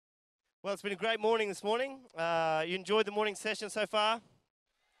Well, it's been a great morning this morning. You enjoyed the morning session so far?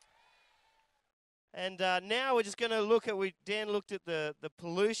 And now we're just going to look at, Dan looked at the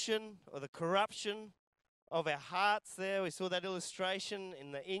pollution or the corruption of our hearts there. We saw that illustration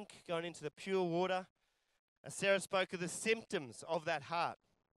in the ink going into the pure water. Sarah spoke of the symptoms of that heart.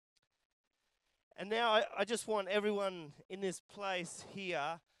 And now I just want everyone in this place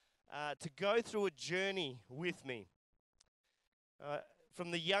here to go through a journey with me.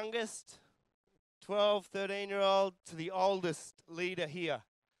 From the youngest 12, 13-year-old to the oldest leader here,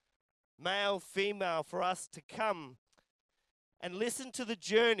 male, female, for us to come and listen to the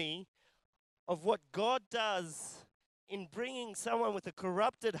journey of what God does in bringing someone with a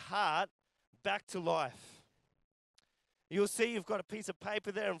corrupted heart back to life. You'll see you've got a piece of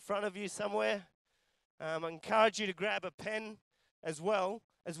paper there in front of you somewhere. I encourage you to grab a pen as well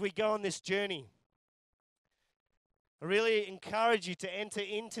as we go on this journey. I really encourage you to enter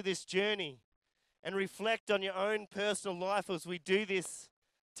into this journey and reflect on your own personal life as we do this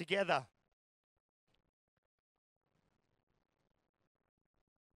together.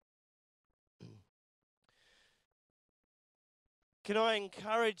 Can I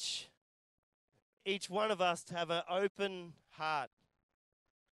encourage each one of us to have an open heart,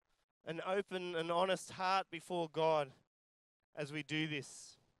 an open and honest heart before God as we do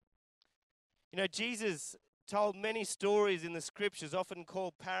this? You know, Jesus told many stories in the scriptures, often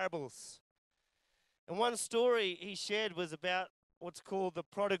called parables. And one story he shared was about what's called the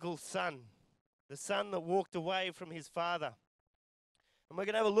prodigal son, the son that walked away from his father. And we're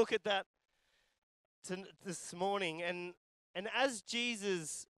going to have a look at that this morning. And as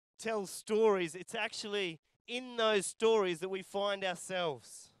Jesus tells stories, it's actually in those stories that we find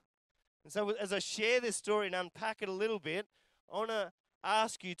ourselves. And so as I share this story and unpack it a little bit, I want to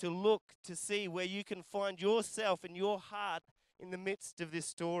ask you to look to see where you can find yourself and your heart in the midst of this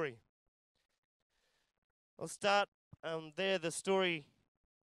story. I'll start there. The story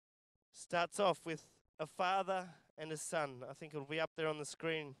starts off with a father and a son. I think it'll be up there on the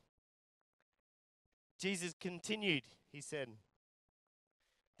screen. Jesus continued, he said,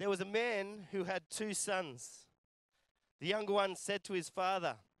 "There was a man who had two sons. The younger one said to his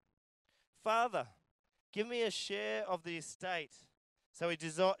father, 'Father, give me a share of the estate.' So he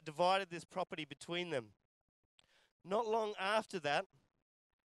divided this property between them. Not long after that,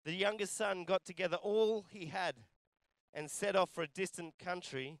 the youngest son got together all he had and set off for a distant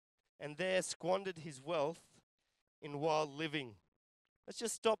country and there squandered his wealth in wild living." Let's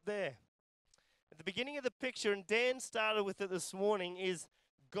just stop there. At the beginning of the picture, and Dan started with it this morning, is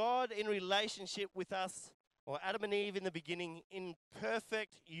God in relationship with us, or Adam and Eve in the beginning, in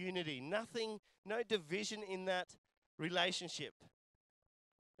perfect unity. Nothing, no division in that relationship.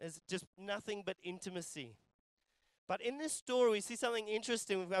 There's just nothing but intimacy. But in this story, we see something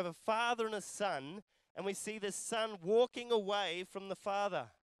interesting. We have a father and a son, and we see the son walking away from the father.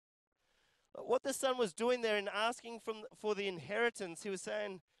 What the son was doing there in asking for the inheritance, he was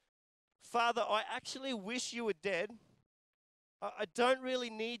saying, "Father, I actually wish you were dead. I don't really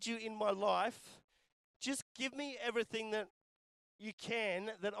need you in my life. Just give me everything that you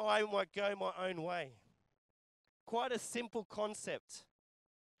can, that I might go my own way." Quite a simple concept.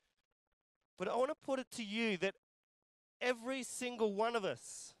 But I want to put it to you that every single one of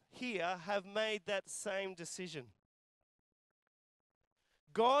us here have made that same decision.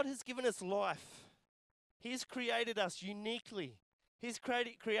 God has given us life. He's created us uniquely. He's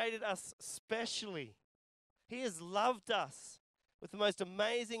created us specially. He has loved us with the most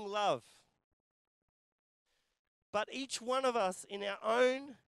amazing love. But each one of us in our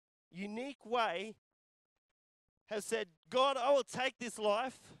own unique way has said, "God, I will take this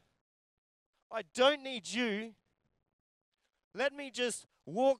life. I don't need you. Let me just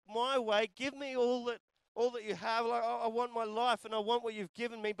walk my way. Give me all that you have. Like, I want my life and I want what you've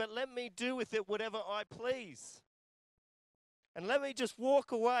given me, but let me do with it whatever I please. And let me just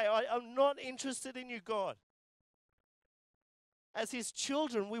walk away. I'm not interested in you, God." As his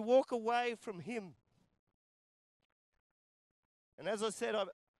children, we walk away from him. And as I said,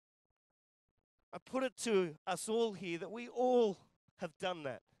 I put it to us all here that we all have done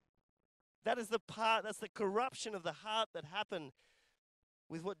that. That is that's the corruption of the heart that happened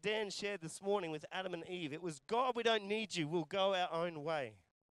with what Dan shared this morning with Adam and Eve. It was, "God, we don't need you. We'll go our own way."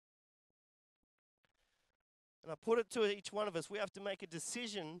 And I put it to each one of us. We have to make a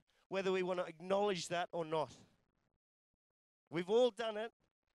decision whether we want to acknowledge that or not. We've all done it,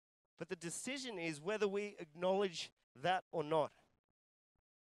 but the decision is whether we acknowledge that or not.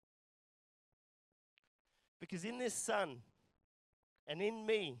 Because in this son and in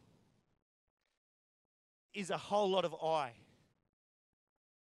me is a whole lot of I.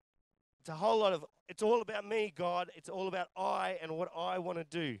 It's a whole lot of, it's all about me, God. It's all about I and what I want to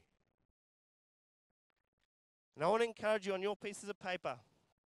do. And I want to encourage you on your pieces of paper,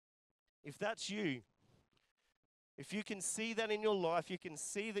 if that's you, if you can see that in your life, you can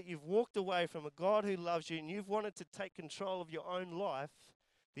see that you've walked away from a God who loves you and you've wanted to take control of your own life,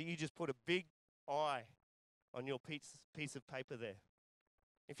 that you just put a big I on your piece of paper there.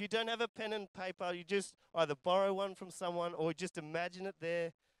 If you don't have a pen and paper, you just either borrow one from someone or just imagine it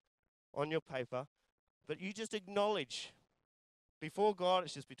there on your paper. But you just acknowledge before God,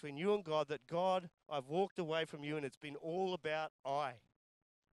 it's just between you and God, that God, I've walked away from you and it's been all about I,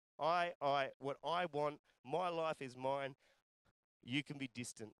 what I want, my life is mine, you can be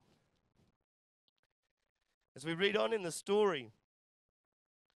distant. As we read on in the story,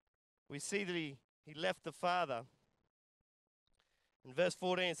 we see that he left the father. In verse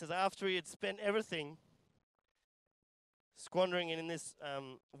 14 it says, after he had spent everything, squandering it in this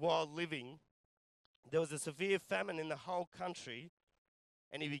wild living, there was a severe famine in the whole country,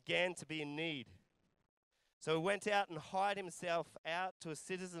 and he began to be in need. So he went out and hired himself out to a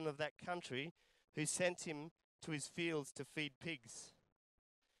citizen of that country, who sent him to his fields to feed pigs.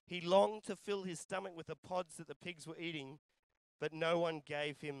 He longed to fill his stomach with the pods that the pigs were eating, but no one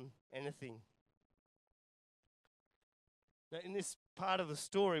gave him anything. Now, in this part of the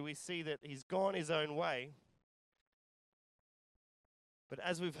story, we see that he's gone his own way. But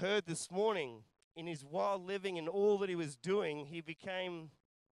as we've heard this morning, in his wild living and all that he was doing, he became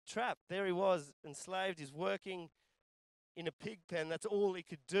trapped. There he was, enslaved. He's working in a pig pen. That's all he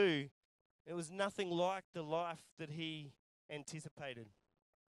could do. It was nothing like the life that he anticipated.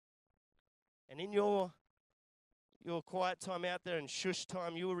 And in your quiet time out there and shush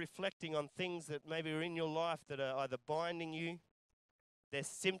time, you were reflecting on things that maybe are in your life that are either binding you, they're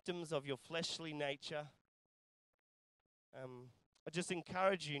symptoms of your fleshly nature. I just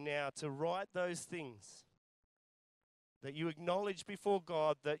encourage you now to write those things that you acknowledge before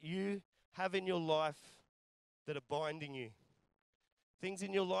God that you have in your life that are binding you. Things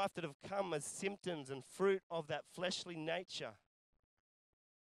in your life that have come as symptoms and fruit of that fleshly nature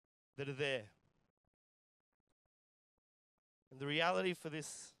that are there. And the reality for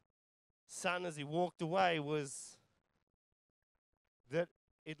this son as he walked away was that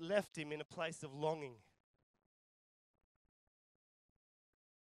it left him in a place of longing.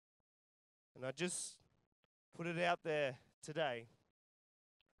 And I just put it out there today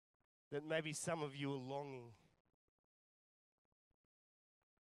that maybe some of you are longing.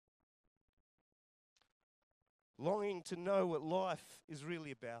 Longing to know what life is really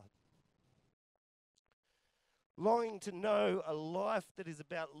about. Longing to know a life that is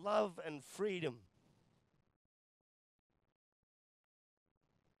about love and freedom.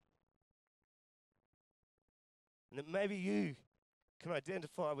 And that maybe you can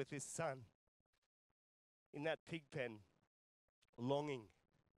identify with this son in that pig pen, longing.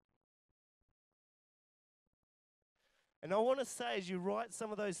 And I want to say, as you write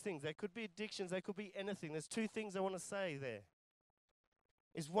some of those things, they could be addictions, they could be anything. There's two things I want to say there.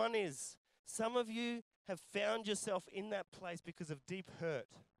 One is, some of you have found yourself in that place because of deep hurt.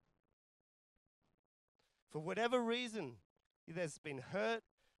 For whatever reason, there's been hurt,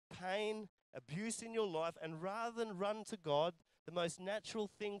 pain, abuse in your life, and rather than run to God, the most natural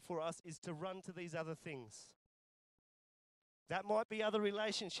thing for us is to run to these other things. That might be other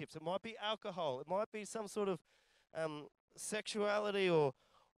relationships. It might be alcohol. It might be some sort of sexuality or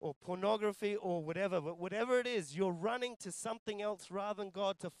pornography or whatever. But whatever it is, you're running to something else rather than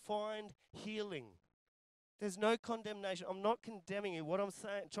God to find healing. There's no condemnation. I'm not condemning you. What I'm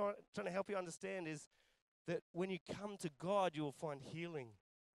saying, trying to help you understand is that when you come to God, you will find healing.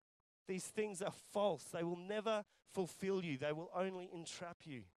 These things are false. They will never fulfill you. They will only entrap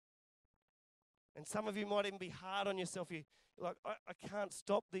you. And some of you might even be hard on yourself. You're like, I can't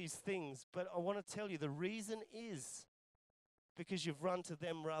stop these things. But I want to tell you, the reason is because you've run to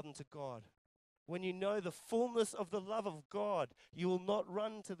them rather than to God. When you know the fullness of the love of God, you will not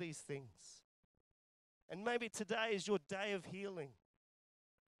run to these things. And maybe today is your day of healing.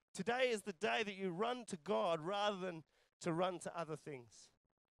 Today is the day that you run to God rather than to run to other things.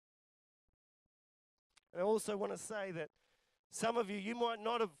 And I also want to say that some of you might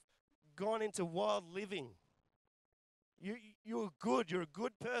not have gone into wild living. You're good, you're a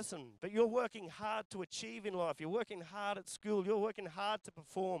good person, but you're working hard to achieve in life. You're working hard at school, you're working hard to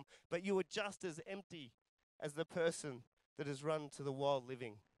perform, but you are just as empty as the person that has run to the wild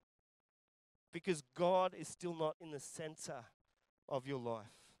living. Because God is still not in the center of your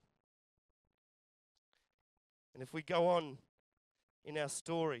life. And if we go on in our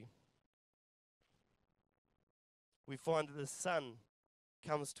story, we find that the son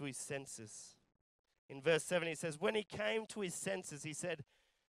comes to his senses. In verse 7, he says, when he came to his senses, he said,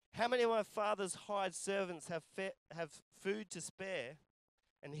 how many of my father's hired servants have food to spare,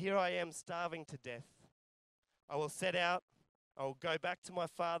 and here I am starving to death? I will set out, I will go back to my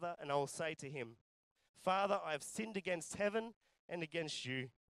father, and I will say to him, Father, I have sinned against heaven and against you.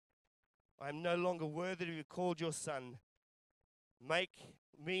 I am no longer worthy to be called your son. Make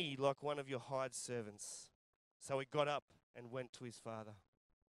me like one of your hired servants. So he got up and went to his father.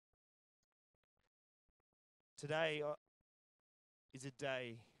 Today is a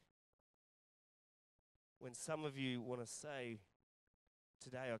day when some of you want to say,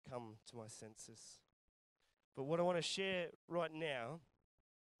 today I come to my senses. But what I want to share right now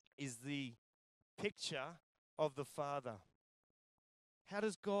is the picture of the Father. How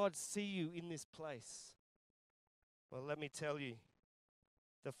does God see you in this place? Well, let me tell you,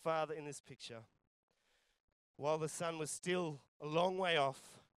 the Father in this picture, while the Son was still a long way off,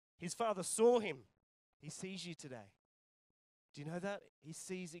 his Father saw him. He sees you today. Do you know that? He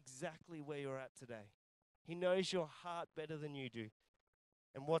sees exactly where you're at today. He knows your heart better than you do.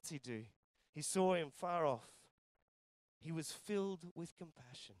 And what's he do? He saw him far off. He was filled with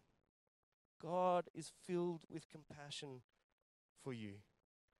compassion. God is filled with compassion for you.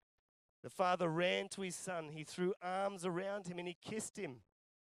 The Father ran to his Son. He threw arms around him and he kissed him.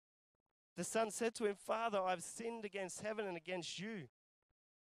 The Son said to him, Father, I've sinned against heaven and against you.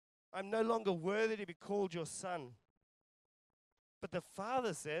 I'm no longer worthy to be called your son. But the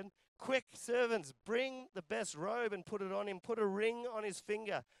Father said, quick, servants, bring the best robe and put it on him. Put a ring on his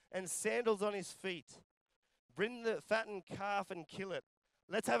finger and sandals on his feet. Bring the fattened calf and kill it.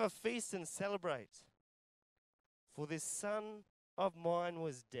 Let's have a feast and celebrate. For this son of mine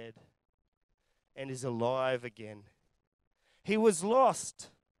was dead and is alive again. He was lost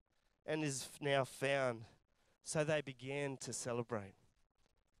and is now found. So they began to celebrate.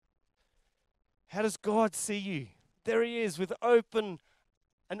 How does God see you? There he is with an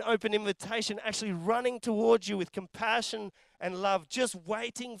open invitation, actually running towards you with compassion and love, just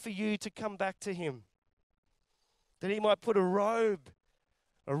waiting for you to come back to him. That he might put a robe,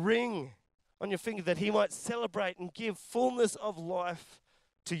 a ring on your finger, that he might celebrate and give fullness of life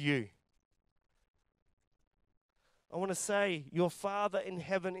to you. I want to say, your Father in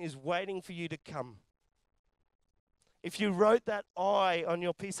heaven is waiting for you to come. If you wrote that I on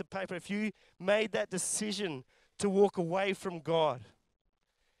your piece of paper, if you made that decision to walk away from God,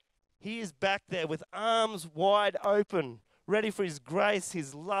 he is back there with arms wide open, ready for his grace,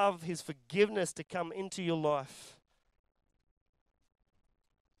 his love, his forgiveness to come into your life.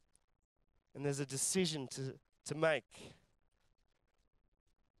 And there's a decision to make.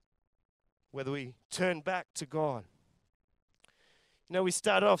 Whether we turn back to God. You know, we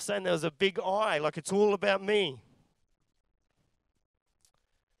started off saying there was a big I, like it's all about me.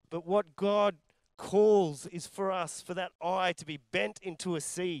 But what God calls is for us, for that I to be bent into a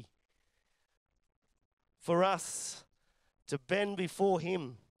C. For us to bend before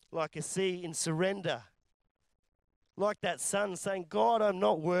him like a sea in surrender. Like that son saying, God, I'm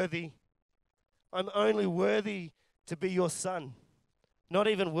not worthy. I'm only worthy to be your son. Not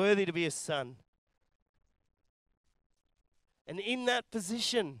even worthy to be a son. And in that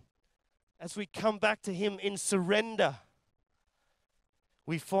position, as we come back to him in surrender,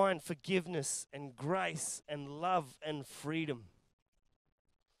 we find forgiveness and grace and love and freedom.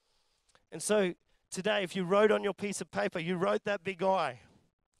 And so today, if you wrote on your piece of paper, you wrote that big I.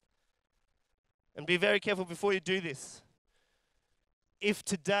 And be very careful before you do this. If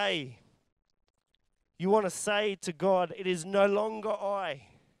today you want to say to God, it is no longer I.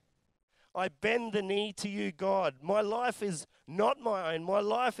 I bend the knee to you, God. My life is not my own. My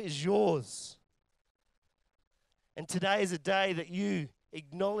life is yours. And today is a day that you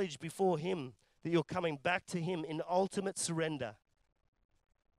acknowledge before him that you're coming back to him in ultimate surrender.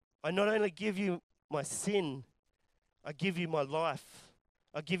 I not only give you my sin, I give you my life.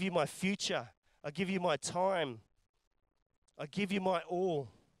 I give you my future. I give you my time. I give you my all.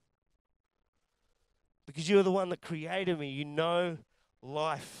 Because you're the one that created me. You know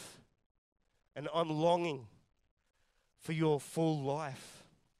life. And I'm longing for your full life.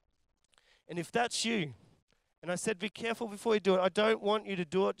 And if that's you, and I said be careful before you do it. I don't want you to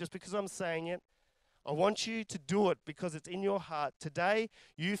do it just because I'm saying it. I want you to do it because it's in your heart. Today,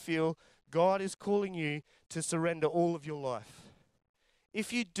 you feel God is calling you to surrender all of your life.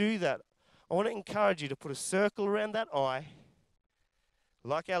 If you do that, I want to encourage you to put a circle around that I,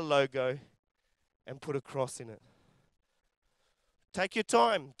 like our logo, and put a cross in it. Take your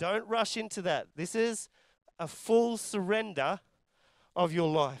time. Don't rush into that. This is a full surrender of your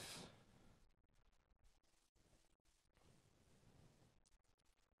life.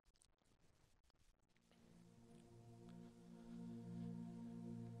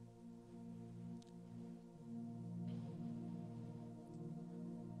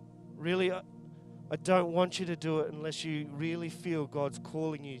 really, I don't want you to do it unless you really feel God's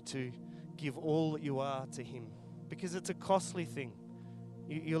calling you to give all that you are to Him. Because it's a costly thing.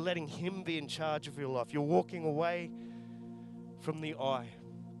 You're letting Him be in charge of your life. You're walking away from the I.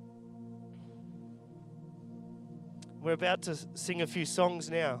 We're about to sing a few songs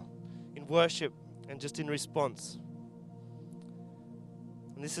now in worship and just in response.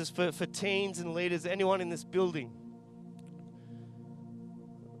 And this is for teens and leaders, anyone in this building.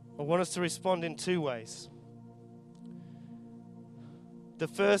 I want us to respond in two ways. The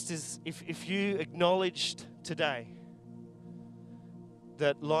first is if you acknowledged today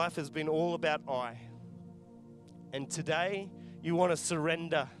that life has been all about I, and today you want to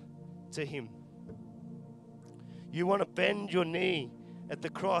surrender to Him. You want to bend your knee at the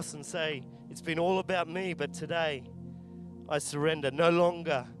cross and say, it's been all about me, but today I surrender. No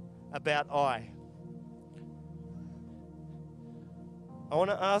longer about I. I want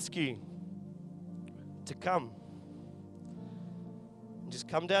to ask you to come. Just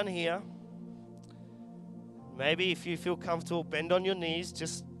come down here. Maybe if you feel comfortable, bend on your knees,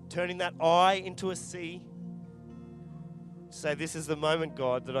 just turning that I into a C. Say, this is the moment,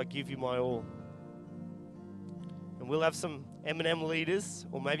 God, that I give you my all. And we'll have some M&M leaders,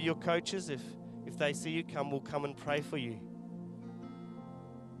 or maybe your coaches, if they see you come, will come and pray for you.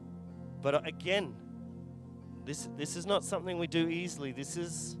 But again, this is not something we do easily. This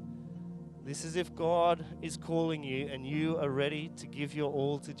is if God is calling you and you are ready to give your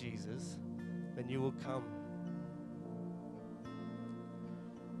all to Jesus, then you will come.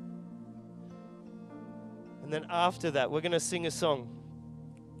 And then after that, we're going to sing a song.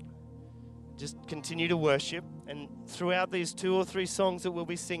 Just continue to worship. And throughout these 2 or 3 songs that we'll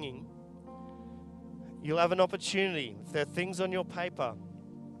be singing, you'll have an opportunity. If there are things on your paper,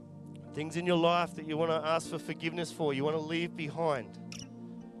 things in your life that you want to ask for forgiveness for, you want to leave behind,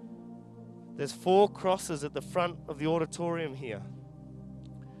 there's 4 crosses at the front of the auditorium here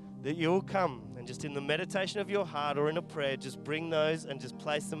that you'll come and just in the meditation of your heart or in a prayer, just bring those and just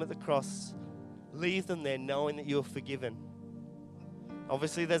place them at the cross. Leave them there knowing that you're forgiven.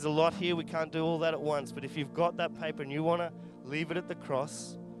 Obviously, there's a lot here. We can't do all that at once. But if you've got that paper and you want to leave it at the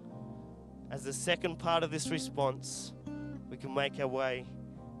cross, as the second part of this response, we can make our way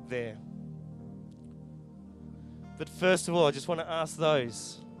there. But first of all, I just want to ask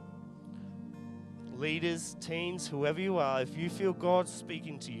those leaders, teens, whoever you are, if you feel God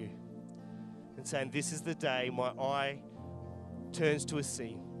speaking to you and saying, this is the day my I turns to a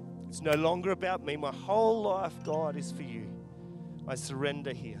C. It's no longer about me. My whole life, God, is for you. I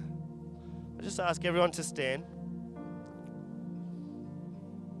surrender here. I just ask everyone to stand.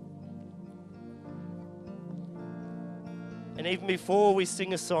 And even before we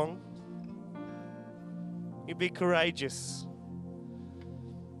sing a song, you be courageous.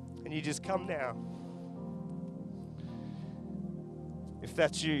 And you just come now. If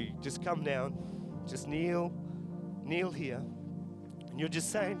that's you, just come down. Just kneel here. And you're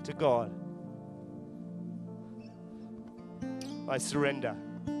just saying to God, I surrender.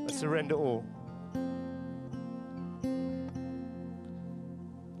 I surrender all.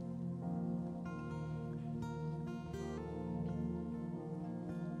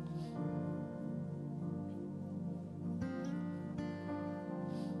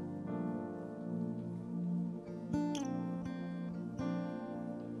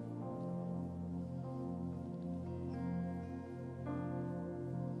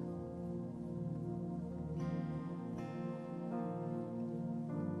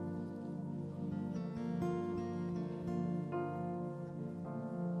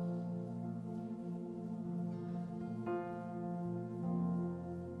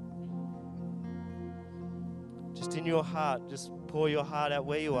 Just in your heart, just pour your heart out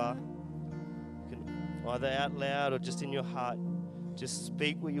where you are. You can either out loud or just in your heart. Just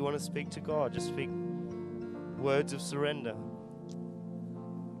speak what you want to speak to God. Just speak words of surrender.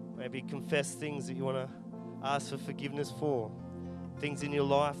 Maybe confess things that you want to ask for forgiveness for. Things in your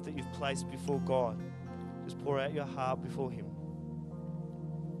life that you've placed before God. Just pour out your heart before Him.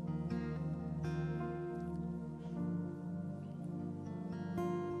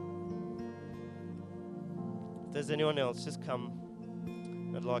 If there's anyone else, just come.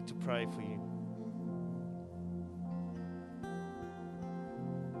 I'd like to pray for you.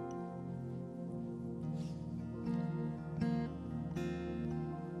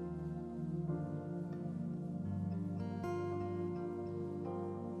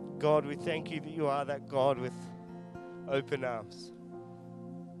 God, we thank you that you are that God with open arms.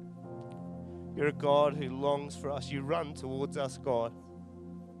 You're a God who longs for us. You run towards us, God.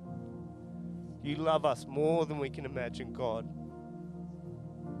 You love us more than we can imagine, God.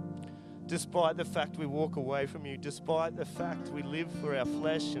 despite the fact we walk away from you, despite the fact we live for our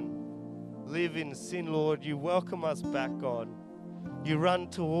flesh and live in sin, Lord, you welcome us back, God. You run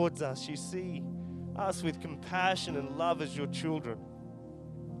towards us. You see us with compassion and love as your children.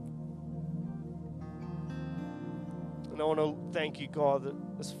 And I want to thank you, God, that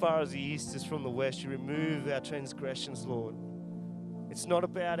as far as the east is from the west, you remove our transgressions, Lord. It's not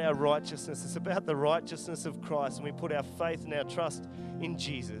about our righteousness. It's about the righteousness of Christ, and we put our faith and our trust in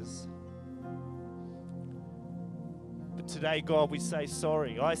Jesus. But today, God, we say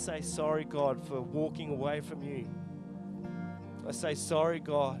sorry. I say sorry, God, for walking away from you. I say sorry,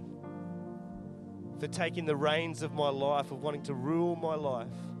 God, for taking the reins of my life, of wanting to rule my life.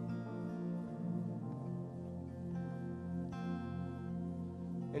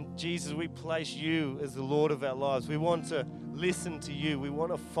 And Jesus, we place you as the Lord of our lives. We want to listen to you. We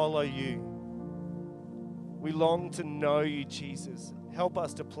want to follow you. We long to know you, Jesus. Help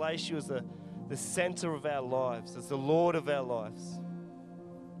us to place you as the center of our lives, as the Lord of our lives.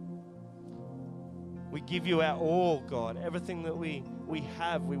 We give you our all, God. Everything that we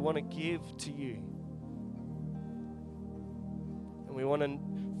have, we want to give to you. And we want to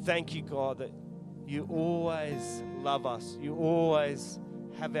thank you, God, that you always love us. You always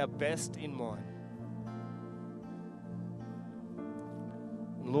have our best in mind.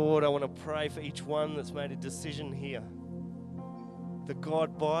 And Lord, I want to pray for each one that's made a decision here, that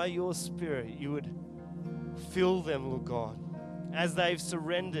God, by your Spirit, you would fill them, Lord God, as they've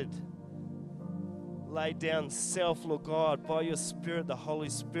surrendered, laid down self, Lord God. By your Spirit, the Holy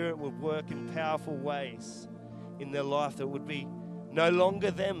Spirit would work in powerful ways in their life, that would be no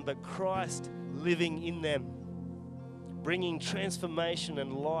longer them, but Christ living in them, bringing transformation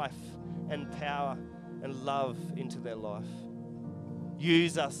and life and power and love into their life.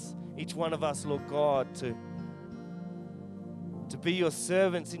 Use us, each one of us, Lord God, to be your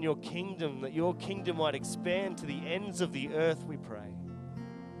servants in your kingdom, that your kingdom might expand to the ends of the earth, we pray.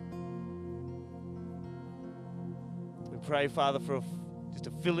 We pray, Father, for just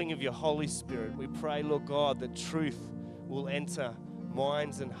a filling of your Holy Spirit. We pray, Lord God, that truth will enter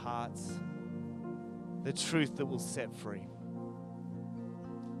minds and hearts, the truth that will set free.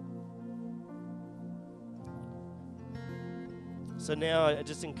 So now I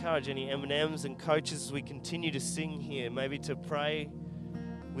just encourage any M&Ms and coaches as we continue to sing here, maybe to pray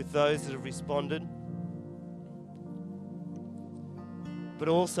with those that have responded. But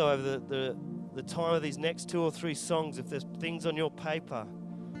also over the time of these next 2 or 3 songs, if there's things on your paper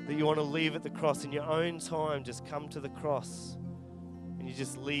that you want to leave at the cross, in your own time, just come to the cross and you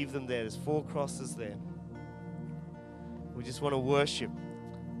just leave them there. There's 4 crosses there. We just want to worship.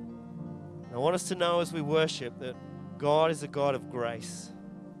 And I want us to know as we worship that God is a God of grace.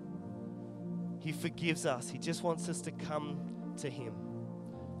 He forgives us. He just wants us to come to Him,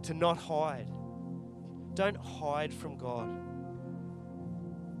 to not hide. Don't hide from God.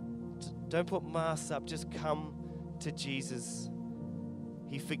 Don't put masks up. Just come to Jesus.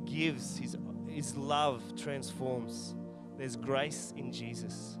 He forgives. His love transforms. There's grace in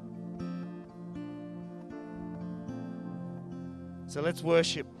Jesus. So let's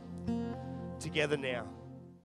worship together now.